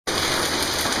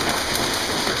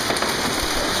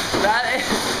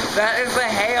That is the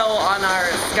hail on our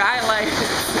skylight.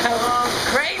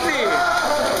 That's crazy.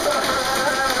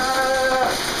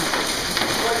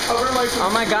 Oh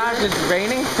my gosh, it's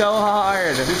raining so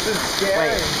hard. This is scary.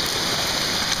 Wait.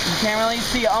 You can't really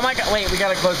see. Oh my god. Wait, we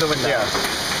gotta close the window. Yeah.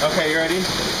 Okay, you ready?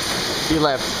 You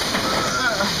lift.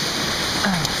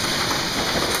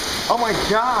 Oh my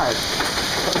god.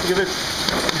 Look at this.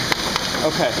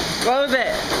 Okay. Close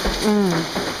it.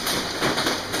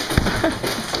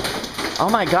 Oh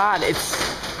my god, it's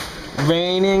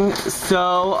raining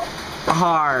so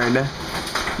hard.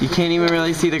 You can't even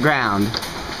really see the ground.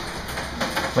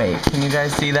 Wait, can you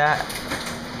guys see that?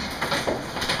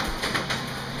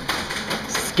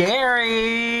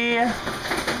 Scary!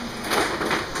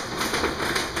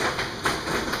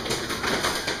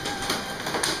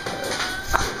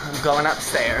 I'm going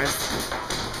upstairs.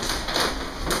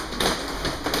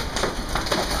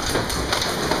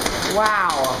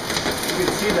 Wow! You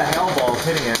can see the hail balls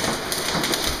hitting it.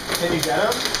 Can you get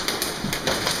them?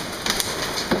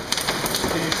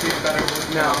 Can you see it better?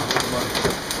 No.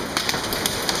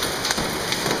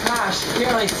 Gosh, you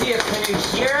can't really see it. Can you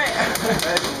hear it?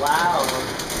 That's loud.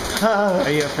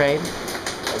 Are you afraid?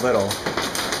 A little.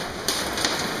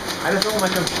 I just don't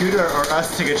want my computer or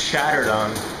us to get shattered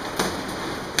on.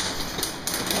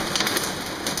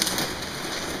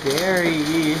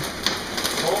 Scary.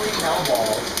 Holy hell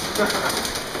balls.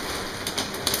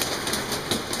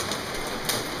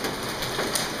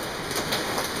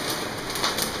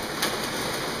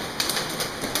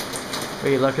 Are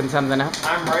you looking something up?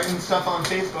 I'm writing stuff on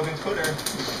Facebook and Twitter.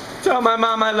 Tell my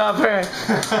mom I love her.